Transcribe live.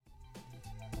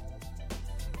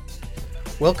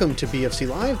Welcome to BFC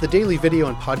Live, the daily video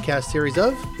and podcast series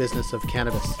of Business of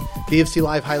Cannabis. BFC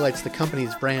Live highlights the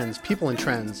company's brands, people, and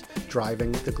trends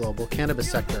driving the global cannabis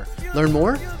sector. Learn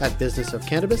more at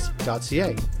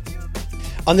businessofcannabis.ca.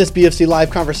 On this BFC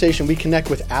Live conversation, we connect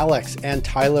with Alex and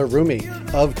Tyler Rumi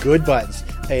of Good Buds,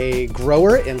 a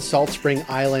grower in Salt Spring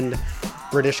Island,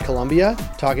 British Columbia,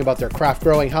 talking about their craft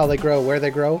growing, how they grow, where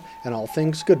they grow, and all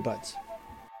things Good Buds.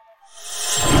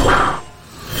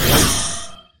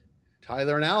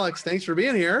 Tyler and Alex, thanks for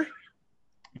being here.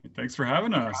 Thanks for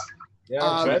having us.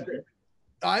 Yeah,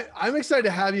 I'm excited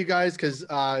to have you guys because,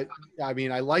 I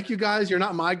like you guys. You're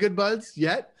not my Good Buds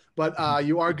yet, but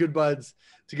you are Good Buds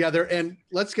together. And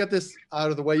let's get this out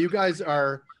of the way. You guys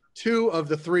are two of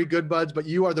the three Good Buds, but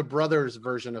you are the brothers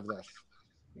version of this.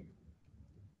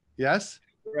 Yes?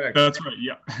 correct. That's right.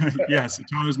 Yeah. Yes.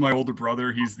 Tyler's my older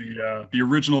brother. He's the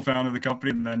original founder of the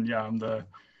company. And then, I'm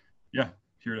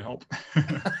here to help.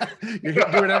 You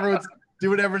do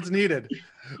whatever's needed.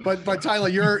 But Tyler,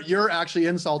 you're actually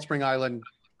in Salt Spring Island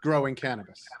growing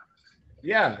cannabis.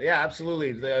 Yeah,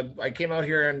 absolutely. I came out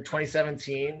here in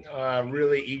 2017,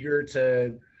 really eager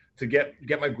to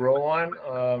get my grow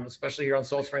on, especially here on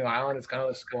Salt Spring Island. It's kind of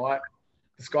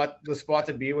the spot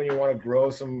to be when you want to grow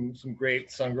some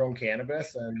great sun-grown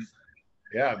cannabis. And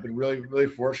yeah, I've been really, really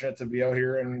fortunate to be out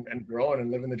here and growing and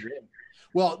living the dream.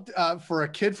 Well, for a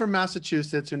kid from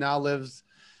Massachusetts who now lives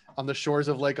on the shores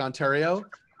of Lake Ontario,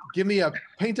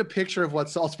 paint a picture of what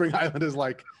Salt Spring Island is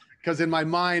like. Because in my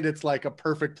mind, it's like a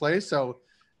perfect place. So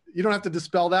you don't have to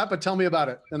dispel that, but tell me about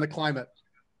it and the climate.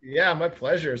 Yeah, my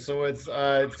pleasure. So it's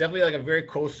definitely like a very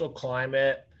coastal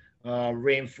climate,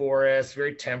 rainforest,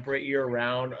 very temperate year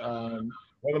round. One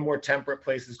of the more temperate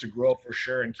places to grow for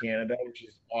sure in Canada, which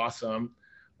is awesome.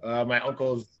 My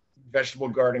uncle's vegetable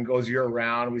garden goes year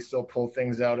round. We still pull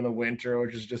things out in the winter,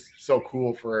 which is just so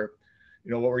cool for,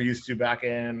 what we're used to back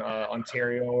in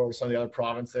Ontario or some of the other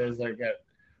provinces that get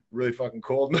really fucking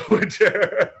cold in the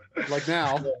winter. Like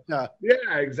now. Yeah,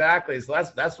 exactly. So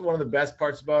that's one of the best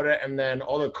parts about it. And then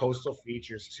all the coastal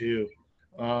features too.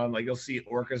 Like you'll see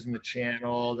orcas in the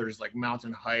channel. There's like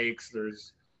mountain hikes.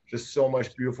 There's just so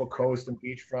much beautiful coast and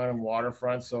beachfront and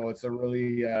waterfront. So it's a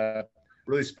really,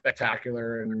 really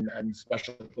spectacular and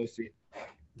special place to be.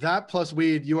 That plus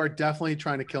weed, you are definitely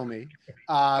trying to kill me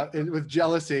with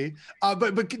jealousy.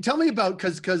 But tell me about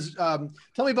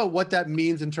tell me about what that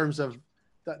means in terms of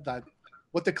that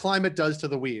what the climate does to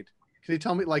the weed. Can you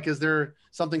tell me, like, is there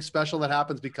something special that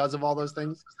happens because of all those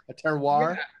things? A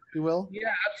terroir, if you will?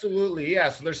 Yeah, absolutely. Yeah.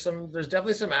 So there's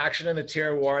definitely some action in the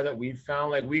terroir that we've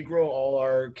found. Like we grow all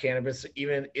our cannabis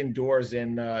even indoors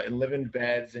in living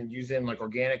beds and using like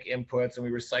organic inputs, and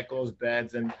we recycle those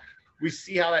beds, and we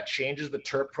see how that changes the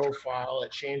terp profile.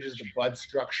 It changes the bud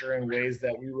structure in ways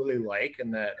that we really like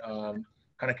and that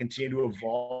kind of continue to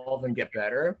evolve and get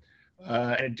better.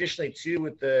 And additionally too,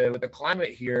 with the climate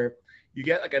here, you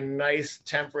get like a nice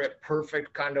temperate,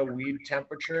 perfect kind of weed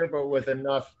temperature, but with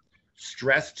enough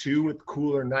stress too, with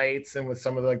cooler nights and with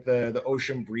some of like the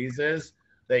ocean breezes,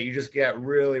 that you just get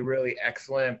really, really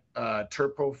excellent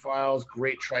terp profiles,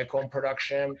 great trichome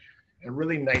production, and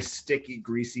really nice, sticky,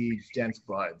 greasy, dense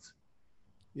buds.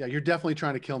 Yeah, you're definitely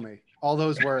trying to kill me. All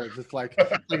those words, it's like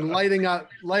lighting up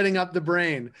the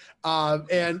brain.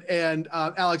 And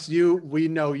Alex, we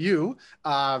know you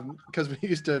because we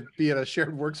used to be in a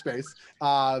shared workspace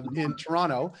in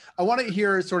Toronto. I want to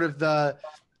hear sort of the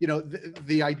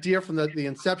idea from the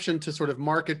inception to sort of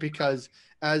market, because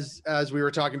as we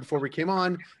were talking before we came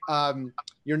on,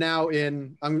 you're now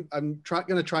in. I'm going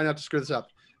to try not to screw this up.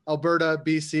 Alberta,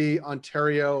 BC,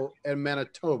 Ontario, and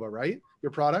Manitoba, right?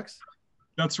 Your products.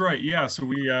 That's right. Yeah. So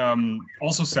we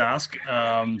also Sask.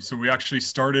 So we actually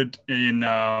started in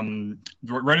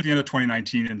right at the end of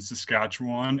 2019 in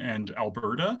Saskatchewan and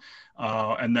Alberta.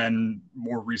 And then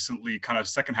more recently, kind of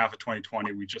second half of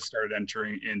 2020, we just started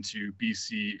entering into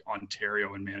BC,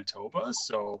 Ontario, and Manitoba.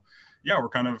 So yeah, we're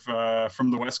kind of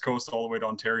from the West Coast all the way to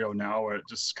Ontario now,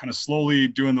 just kind of slowly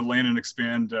doing the land and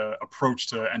expand approach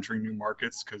to entering new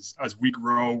markets. Because as we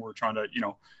grow, we're trying to,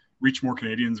 reach more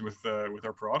Canadians with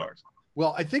our product.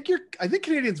 Well, I think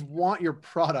Canadians want your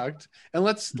product, and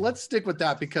let's stick with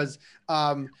that, because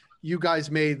you guys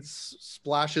made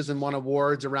splashes and won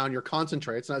awards around your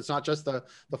concentrates. And it's not just the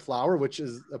flower, which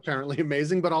is apparently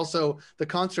amazing, but also the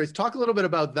concentrates. Talk a little bit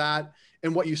about that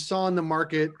and what you saw in the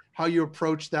market, how you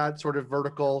approach that sort of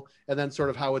vertical, and then sort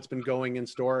of how it's been going in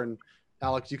store. And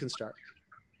Alex, you can start.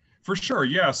 For sure,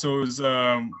 yeah. So it was,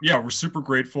 we're super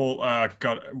grateful.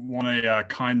 Won a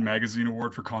Kind Magazine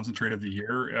Award for Concentrate of the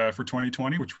Year for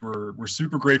 2020, which we're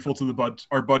super grateful to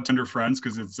our bud tender friends,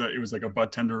 because it was like a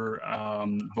bud tender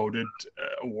voted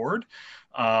award.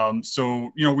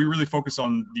 So, we really focus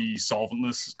on the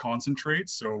solventless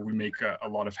concentrates. So we make a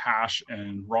lot of hash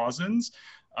and rosins.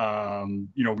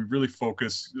 We really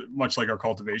focus, much like our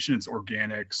cultivation, it's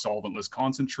organic, solventless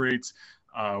concentrates.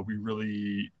 We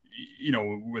really,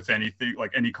 with anything,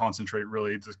 like any concentrate,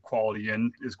 really, the quality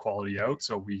in is quality out.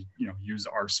 So we, use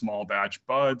our small batch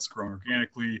buds grown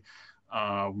organically.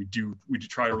 We do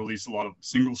try to release a lot of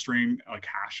single strain like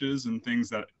hashes and things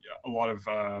that a lot of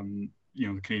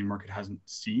the Canadian market hasn't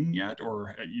seen yet,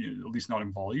 or at least not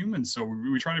in volume. And so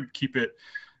we try to keep it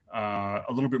a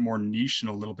little bit more niche and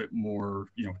a little bit more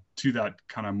to that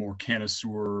kind of more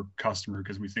connoisseur customer,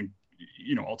 because we think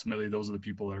ultimately those are the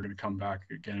people that are going to come back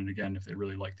again and again if they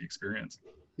really like the experience.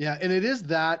 Yeah, and it is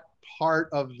that part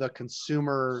of the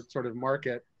consumer sort of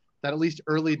market that at least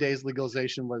early days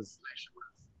legalization was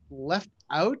left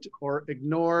out or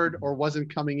ignored or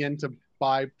wasn't coming in to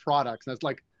buy products. And it's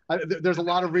like, there's a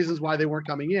lot of reasons why they weren't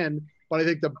coming in, but I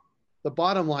think the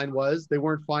bottom line was they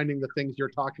weren't finding the things you're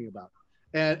talking about.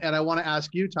 And I want to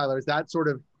ask you, Tyler, is that sort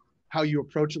of how you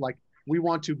approach it? Like, we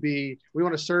want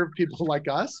to serve people like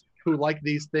us who like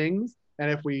these things.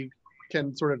 And if we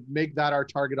can sort of make that our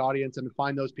target audience and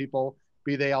find those people,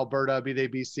 be they Alberta, be they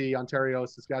BC, Ontario,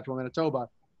 Saskatchewan, Manitoba,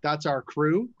 that's our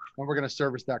crew, and we're going to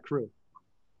service that crew.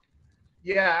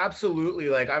 Yeah, absolutely.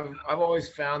 Like I've always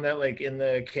found that like in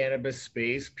the cannabis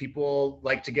space, people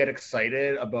like to get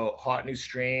excited about hot new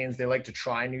strains. They like to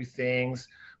try new things.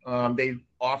 They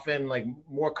often, like,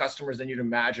 more customers than you'd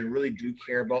imagine, really do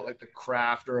care about like the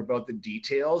craft or about the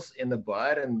details in the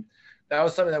bud. And that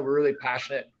was something that we're really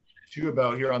passionate too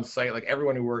about here on site. Like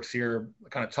everyone who works here,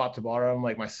 kind of top to bottom,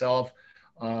 like myself,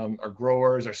 our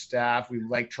growers, our staff, we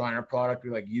like trying our product. We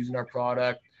like using our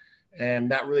product.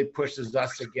 And that really pushes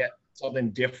us to get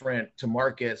something different to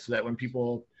market, so that when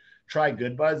people try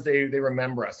Good Buds, they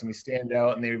remember us and we stand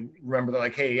out, and they remember, they're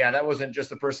like, hey, yeah, that wasn't just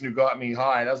the person who got me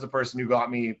high. That was the person who got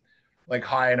me like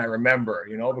high, and I remember,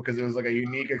 because it was like a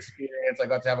unique experience. I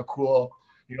got to have a cool,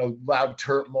 loud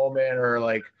terp moment, or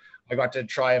like I got to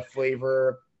try a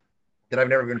flavor that I've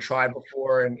never been tried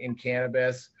before in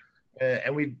cannabis.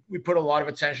 And we put a lot of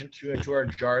attention into our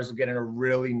jars of getting a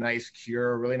really nice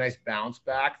cure, a really nice bounce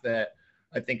back that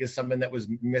I think is something that was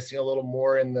missing a little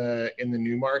more in the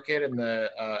new market, in the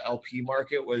LP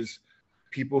market, was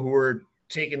people who were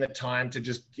taking the time to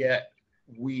just get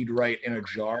weed right in a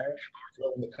jar.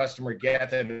 So when the customer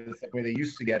gets it, it's the way they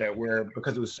used to get it, where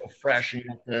because it was so fresh and you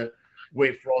have to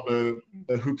wait for all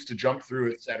the hoops to jump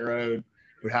through, etc. It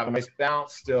would have a nice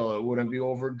bounce still. It wouldn't be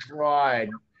over dried.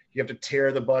 You have to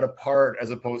tear the bud apart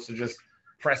as opposed to just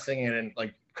pressing it and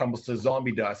like comes to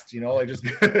zombie dust, like just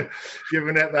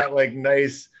giving it that like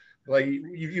nice, like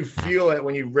you feel it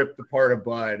when you rip apart a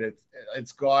bud.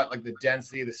 It's got like the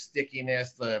density, the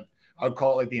stickiness, I would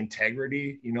call it like the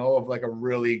integrity, of like a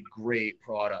really great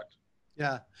product.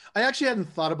 Yeah, I actually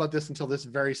hadn't thought about this until this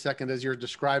very second as you're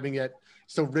describing it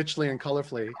so richly and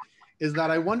colorfully, is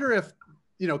that I wonder if,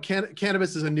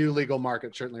 cannabis is a new legal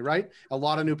market, certainly, right? A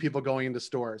lot of new people going into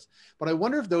stores. But I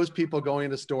wonder if those people going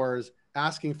into stores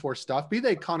asking for stuff, be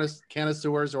they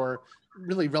connoisseurs or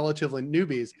really relatively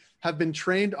newbies, have been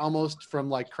trained almost from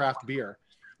like craft beer.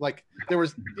 Like there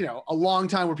was, a long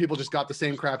time where people just got the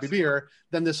same crappy beer.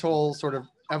 Then this whole sort of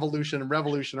evolution and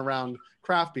revolution around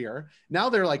craft beer. Now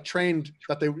they're like trained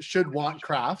that they should want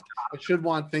craft. They should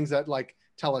want things that like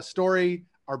tell a story,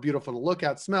 are beautiful to look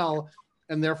at, smell,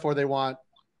 and therefore they want,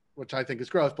 which I think is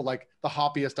gross, but like the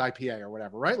hoppiest IPA or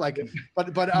whatever, right? Like,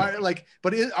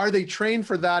 are they trained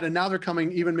for that? And now they're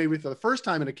coming, even maybe for the first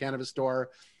time in a cannabis store,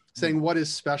 saying what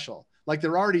is special. Like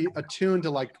they're already attuned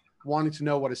to like wanting to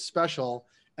know what is special,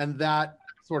 and that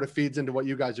sort of feeds into what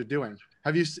you guys are doing.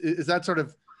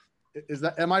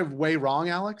 Am I way wrong,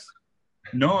 Alex?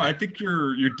 No, I think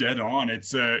you're dead on.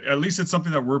 It's at least it's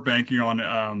something that we're banking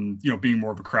on. Being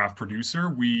more of a craft producer.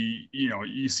 We,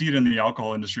 you see it in the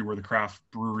alcohol industry where the craft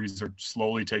breweries are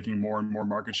slowly taking more and more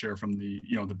market share from the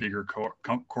the bigger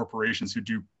corporations who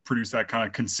do produce that kind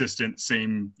of consistent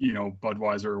same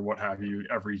Budweiser or what have you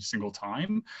every single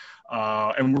time.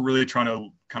 And we're really trying to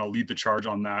kind of lead the charge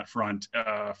on that front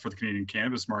for the Canadian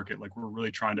cannabis market. Like we're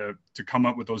really trying to come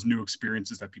up with those new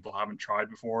experiences that people haven't tried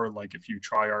before. Like if you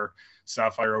try our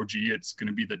Sapphire OG, it's going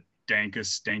to be the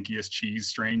dankest, stankiest cheese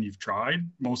strain you've tried,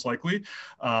 most likely.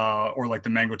 Or like the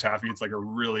Mango Taffy, it's like a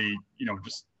really,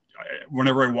 just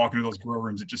whenever I walk into those grow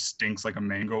rooms, it just stinks like a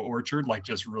mango orchard, like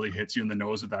just really hits you in the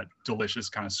nose with that delicious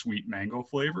kind of sweet mango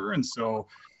flavor. And so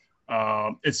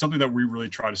it's something that we really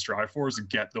try to strive for, is to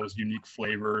get those unique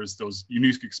flavors, those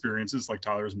unique experiences like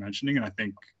Tyler was mentioning. And I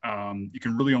think you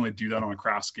can really only do that on a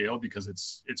craft scale, because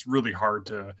it's really hard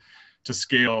to to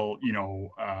scale,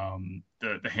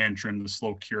 the hand trim, the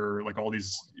slow cure, like all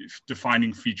these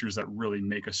defining features that really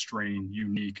make a strain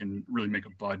unique and really make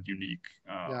a bud unique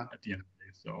at the end of the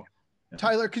day. So, yeah.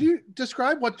 Tyler, could you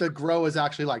describe what the grow is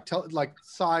actually like? Like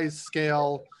size,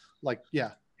 scale,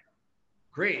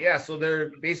 Great, yeah. So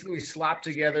they're basically slapped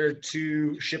together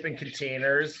 2 shipping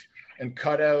containers and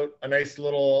cut out a nice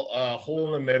little hole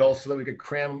in the middle so that we could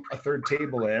cram a 3rd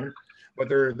table in. But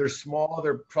they're small.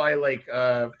 They're probably like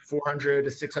 400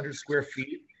 to 600 square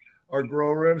feet. Our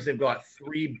grow rooms, they've got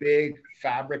 3 big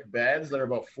fabric beds that are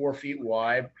about 4 feet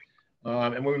wide.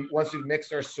 And once we've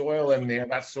mixed our soil in there,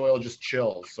 that soil just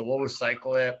chills. So we'll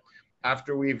recycle it.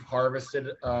 After we've harvested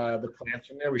the plants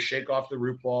from there, we shake off the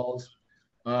root balls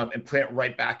and plant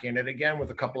right back in it again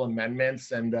with a couple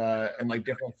amendments and like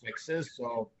different fixes.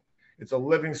 So it's a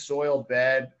living soil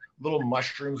bed. Little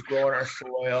mushrooms grow in our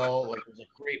soil. Like there's a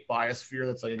great biosphere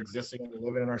that's like existing and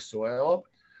living in our soil.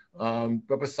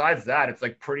 But besides that, it's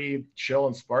like pretty chill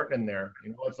and Spartan in there.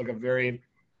 It's like a very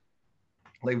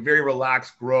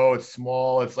relaxed grow. It's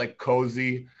small. It's like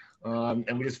cozy.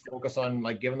 And we just focus on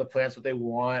like giving the plants what they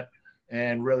want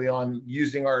and really on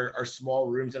using our small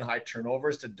rooms and high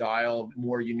turnovers to dial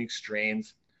more unique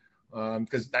strains.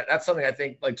 Because that's something I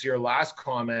think, like to your last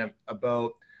comment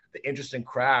about the interest in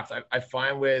craft, I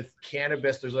find with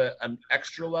cannabis, there's an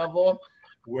extra level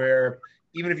where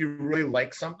even if you really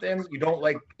like something, you don't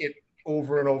like it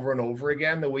over and over and over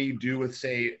again the way you do with,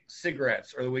 say,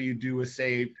 cigarettes, or the way you do with,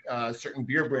 say, certain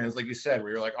beer brands, like you said,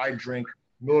 where you're like, I drink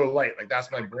Miller Lite, like that's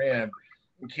my brand.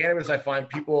 In cannabis, I find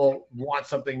people want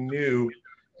something new,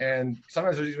 and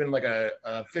sometimes there's even like a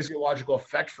physiological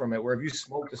effect from it, where if you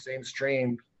smoke the same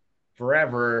strain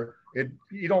forever,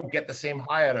 you don't get the same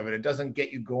high out of it. It doesn't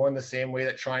get you going the same way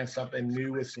that trying something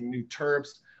new with some new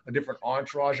terps, a different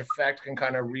entourage effect can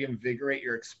kind of reinvigorate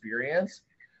your experience.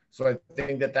 So I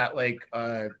think that like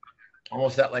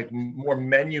almost that like more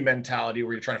menu mentality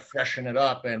where you're trying to freshen it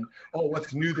up and, oh,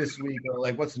 what's new this week, or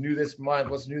like what's new this month,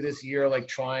 what's new this year, like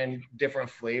trying different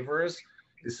flavors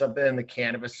is something in the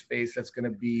cannabis space that's going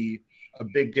to be a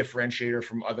big differentiator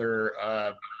from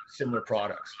other similar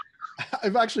products.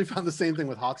 I've actually found the same thing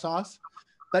with hot sauce,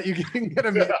 that you can get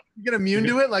immune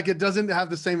to it. Like it doesn't have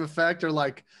the same effect, or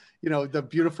like, the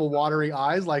beautiful watery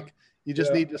eyes. Like you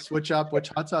just need to switch up which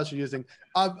hot sauce you're using.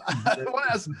 I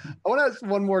want to ask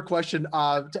one more question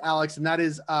to Alex, and that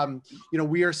is,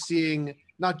 we are seeing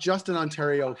not just in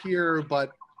Ontario here,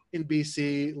 but in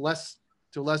BC,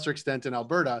 to a lesser extent in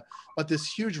Alberta, but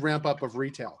this huge ramp up of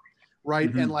retail, right?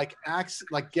 Mm-hmm. And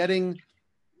like getting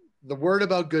the word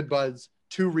about Good Buds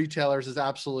to retailers is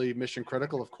absolutely mission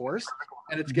critical, of course.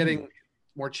 And it's getting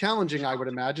more challenging, I would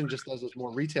imagine, just as there's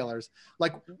more retailers.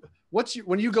 Like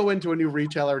when you go into a new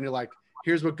retailer and you're like,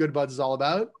 here's what Good Buds is all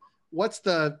about, what's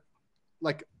the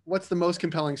most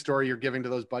compelling story you're giving to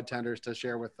those bud tenders to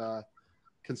share with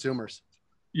consumers?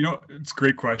 It's a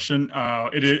great question.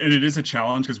 It is a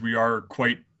challenge because we are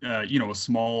quite, a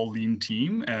small, lean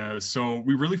team. So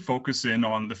we really focus in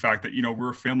on the fact that,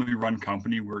 we're a family-run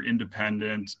company. We're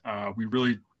independent. We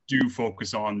really do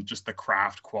focus on just the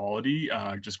craft quality,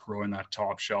 just growing that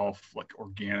top shelf, like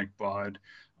organic bud,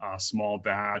 small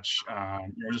batch,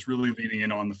 just really leaning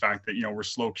in on the fact that, we're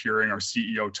slow curing. Our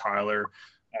CEO, Tyler,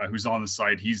 who's on the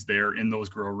site, he's there in those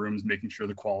grow rooms, making sure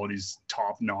the quality's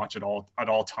top notch at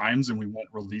all times, and we won't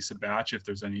release a batch if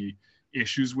there's any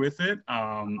issues with it.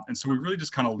 And so we really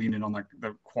just kind of lean in on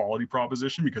the quality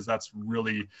proposition, because that's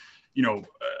really,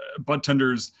 bud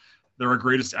tenders, they're our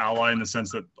greatest ally in the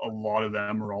sense that a lot of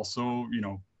them are also,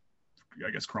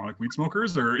 I guess, chronic weed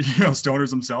smokers or,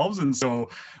 stoners themselves. And so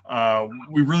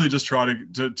we really just try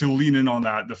to lean in on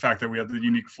that, the fact that we have the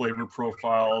unique flavor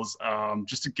profiles,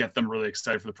 just to get them really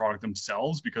excited for the product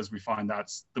themselves, because we find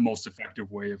that's the most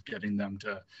effective way of getting them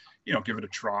to, give it a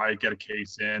try, get a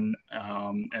case in,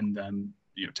 and then,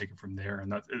 take it from there.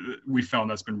 And that we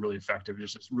found that's been really effective.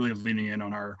 It's just really leaning in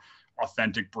on our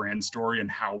authentic brand story and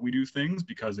how we do things,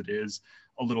 because it is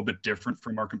a little bit different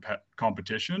from our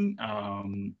competition.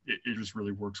 It just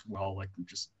really works well, like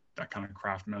just that kind of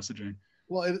craft messaging.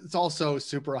 Well, it's also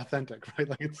super authentic, right?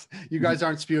 Like you guys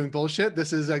aren't spewing bullshit.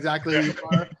 This is exactly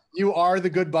you are the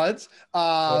Good Buds,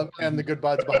 and the Good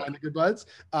Buds behind the Good Buds.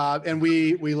 And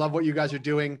we love what you guys are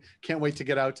doing. Can't wait to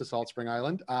get out to Salt Spring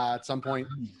Island at some point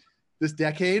this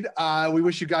decade. We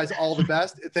wish you guys all the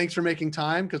best. Thanks for making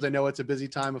time, because I know it's a busy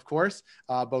time, of course,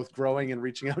 both growing and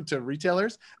reaching out to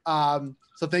retailers.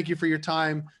 So thank you for your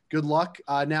time. Good luck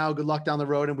now. Good luck down the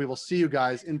road, and we will see you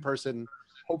guys in person,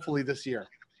 hopefully this year.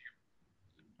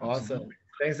 Awesome.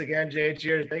 Thanks again, Jay.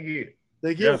 Cheers. Thank you.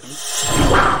 Thank you.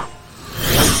 Yeah.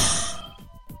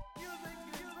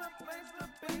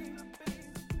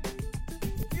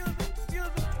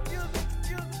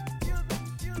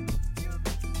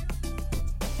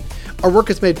 Our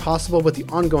work is made possible with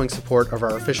the ongoing support of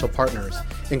our official partners,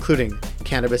 including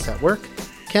Cannabis at Work,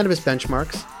 Cannabis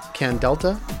Benchmarks,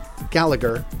 CanDelta,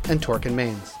 Gallagher, and Torque &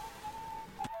 Mains.